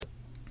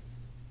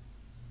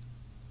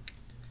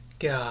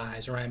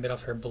Guys, Ryan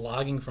Biddulph here,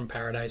 blogging from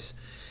paradise.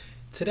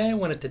 Today I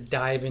wanted to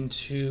dive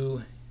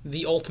into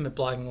the ultimate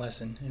blogging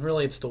lesson, and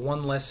really it's the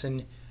one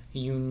lesson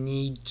you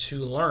need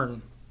to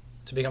learn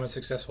to become a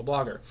successful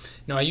blogger.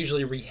 Now, I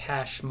usually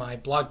rehash my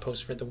blog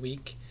post for the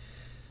week,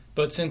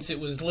 but since it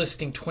was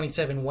listing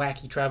 27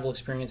 wacky travel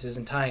experiences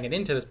and tying it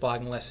into this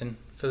blogging lesson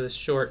for this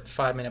short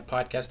 5-minute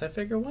podcast, I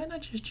figured why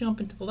not just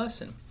jump into the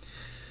lesson?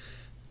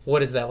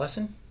 What is that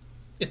lesson?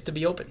 It's to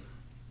be open.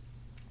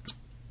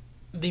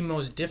 The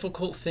most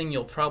difficult thing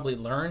you'll probably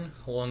learn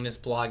along this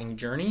blogging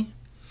journey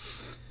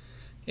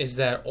is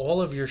that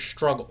all of your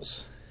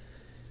struggles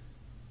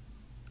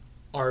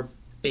are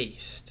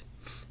based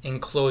in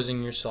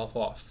closing yourself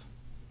off.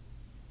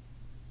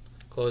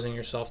 Closing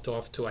yourself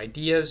off to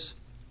ideas,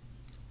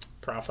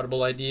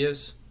 profitable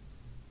ideas,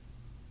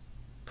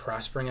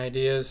 prospering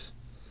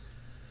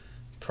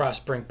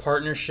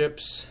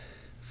partnerships,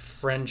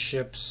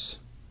 friendships.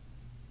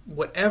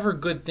 Whatever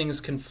good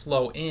things can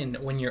flow in,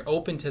 when you're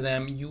open to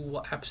them, you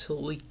will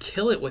absolutely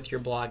kill it with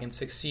your blog and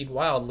succeed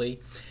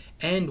wildly.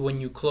 And when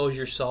you close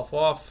yourself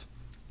off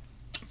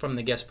from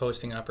the guest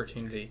posting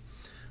opportunity,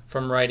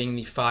 from writing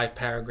the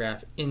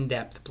 5-paragraph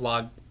in-depth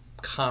blog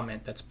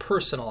comment that's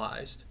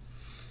personalized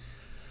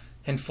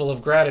and full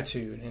of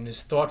gratitude and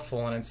is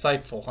thoughtful and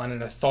insightful on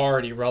an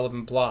authority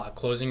relevant blog,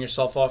 closing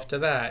yourself off to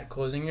that,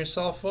 closing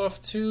yourself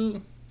off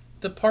to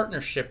the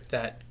partnership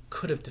that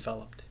could have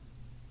developed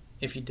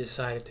if you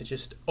decided to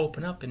just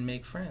open up and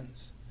make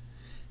friends.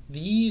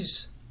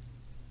 These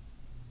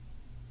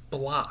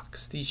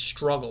blocks, these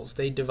struggles,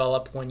 they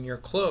develop when you're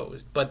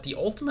closed. But the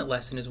ultimate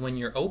lesson is when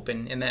you're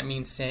open, and that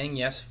means saying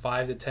yes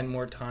 5 to 10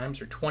 more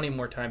times or 20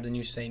 more times than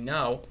you say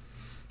no.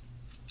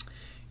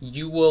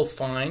 You will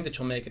find that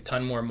you'll make a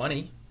ton more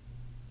money.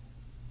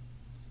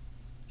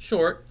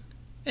 Short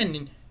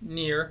and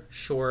near,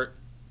 short,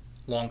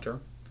 long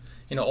term.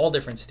 All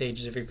different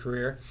stages of your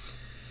career.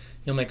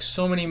 You'll make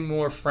so many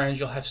more friends.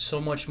 You'll have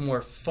so much more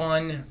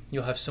fun.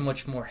 You'll have so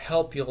much more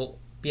help. You'll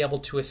be able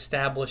to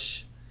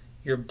establish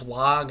your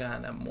blog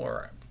on a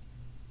more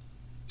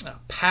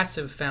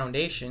passive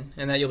foundation,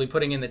 and that you'll be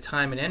putting in the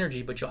time and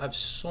energy, but you'll have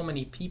so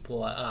many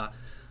people, a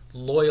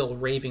loyal,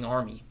 raving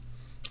army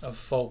of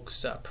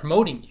folks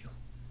promoting you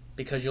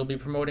because you'll be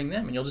promoting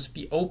them, and you'll just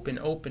be open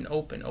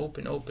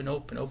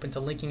to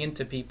linking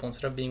into people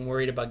instead of being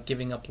worried about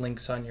giving up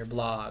links on your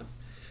blog.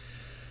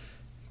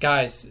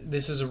 Guys,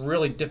 this is a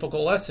really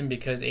difficult lesson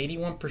because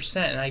 81%,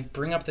 and I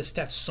bring up the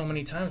stats so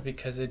many times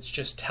because it's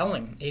just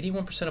telling,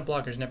 81% of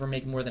bloggers never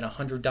make more than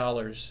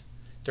 $100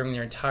 during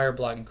their entire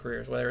blogging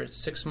careers, whether it's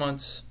 6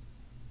 months,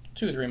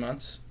 2 or 3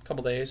 months, a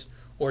couple days,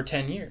 or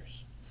 10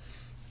 years.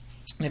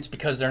 And it's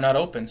because they're not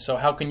open. So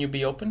how can you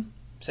be open?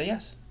 Say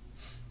yes.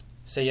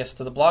 Say yes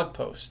to the blog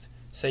post.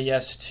 Say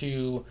yes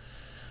to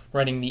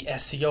writing the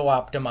SEO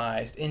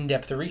optimized,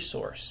 in-depth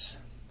resource.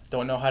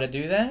 Don't know how to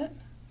do that?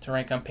 To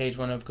rank on page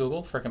 1 of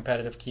Google for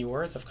competitive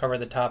keywords. I've covered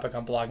the topic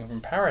on blogging from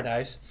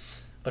paradise,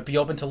 but be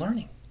open to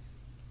learning.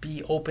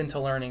 Be open to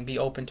learning, be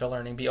open to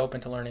learning, be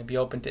open to learning, be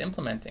open to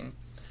implementing.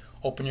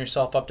 Open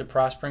yourself up to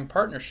prospering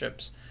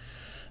partnerships.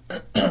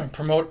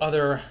 Promote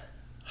other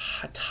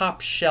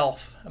top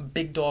shelf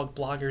big dog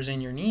bloggers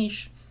in your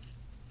niche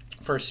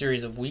for a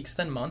series of weeks,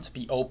 then months.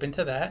 Be open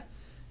to that.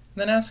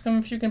 And then ask them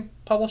if you can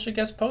publish a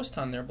guest post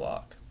on their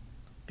blog.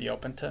 Be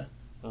open to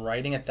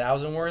writing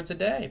 1,000 words a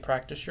day.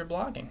 Practice your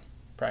blogging.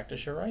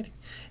 Practice your writing.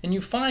 And you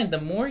find the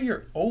more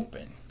you're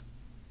open,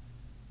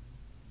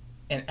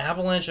 an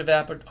avalanche of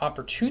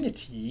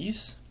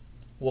opportunities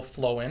will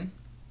flow in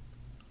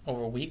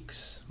over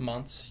weeks,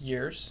 months,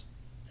 years,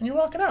 and you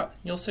rock it out.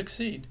 You'll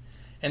succeed.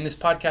 And this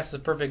podcast is a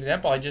perfect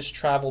example. I just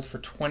traveled for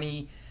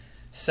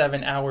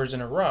 27 hours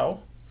in a row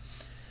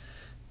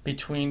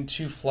between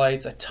 2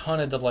 flights, a ton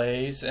of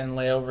delays and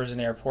layovers in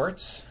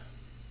airports.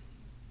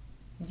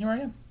 And here I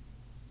am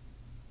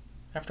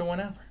after 1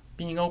 hour.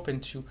 Being open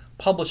to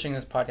publishing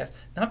this podcast,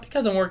 not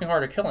because I'm working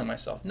hard or killing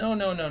myself. No.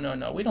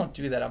 We don't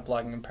do that on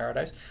Blogging in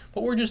Paradise,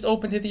 but we're just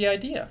open to the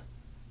idea.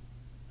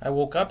 I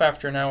woke up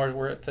after an hour's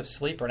worth of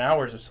sleep, or an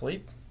hour of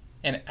sleep,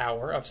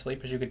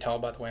 as you could tell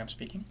by the way I'm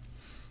speaking.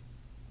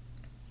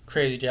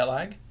 Crazy jet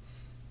lag.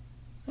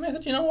 And I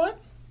said, you know what?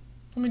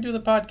 Let me do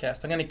the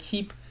podcast. I'm going to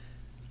keep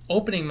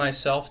opening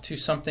myself to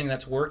something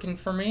that's working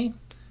for me.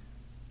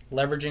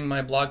 Leveraging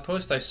my blog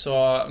post, I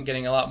saw I'm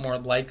getting a lot more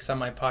likes on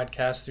my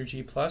podcast through G+,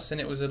 and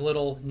it was a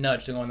little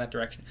nudge to go in that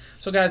direction.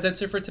 So guys,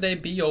 that's it for today.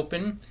 Be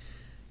open.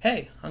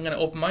 Hey, I'm going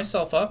to open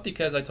myself up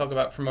because I talk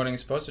about promoting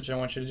this post, which I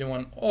want you to do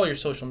on all your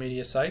social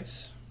media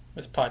sites,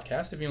 this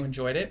podcast, if you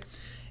enjoyed it.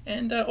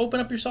 And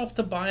open up yourself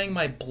to buying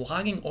my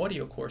blogging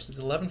audio course. It's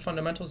 11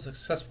 Fundamentals of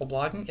Successful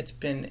Blogging. It's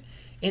been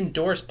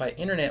endorsed by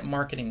internet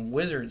marketing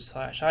wizard /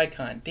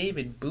 icon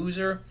David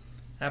Boozer.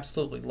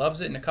 Absolutely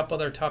loves it, and a couple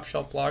other top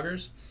shelf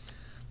bloggers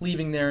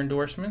leaving their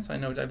endorsements. I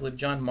believe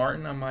John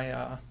Martin on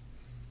my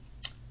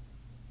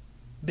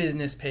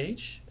business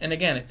page. And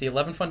again, it's the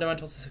 11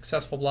 Fundamentals of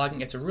Successful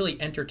Blogging. It's a really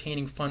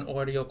entertaining, fun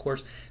audio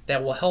course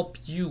that will help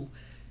you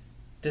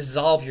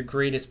dissolve your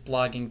greatest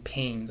blogging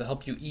pain, to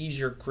help you ease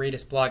your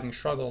greatest blogging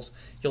struggles.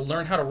 You'll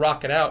learn how to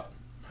rock it out,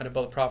 how to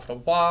build a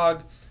profitable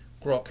blog,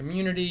 grow a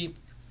community,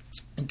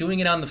 and doing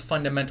it on the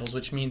fundamentals,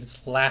 which means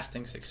it's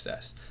lasting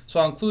success. So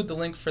I'll include the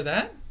link for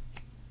that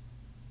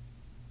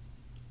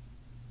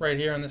right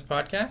here on this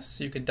podcast,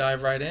 so you can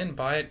dive right in,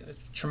 buy it.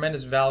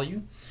 Tremendous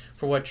value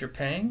for what you're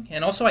paying.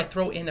 And also I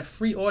throw in a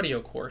free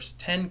audio course,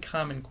 10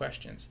 common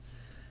questions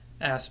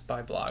asked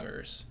by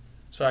bloggers.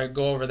 So I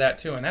go over that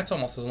too, and that's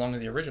almost as long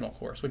as the original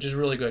course, which is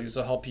really good because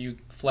it'll help you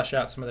flesh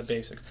out some of the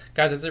basics.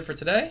 Guys, that's it for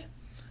today.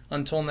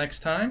 Until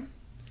next time,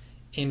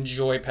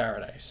 enjoy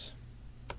paradise.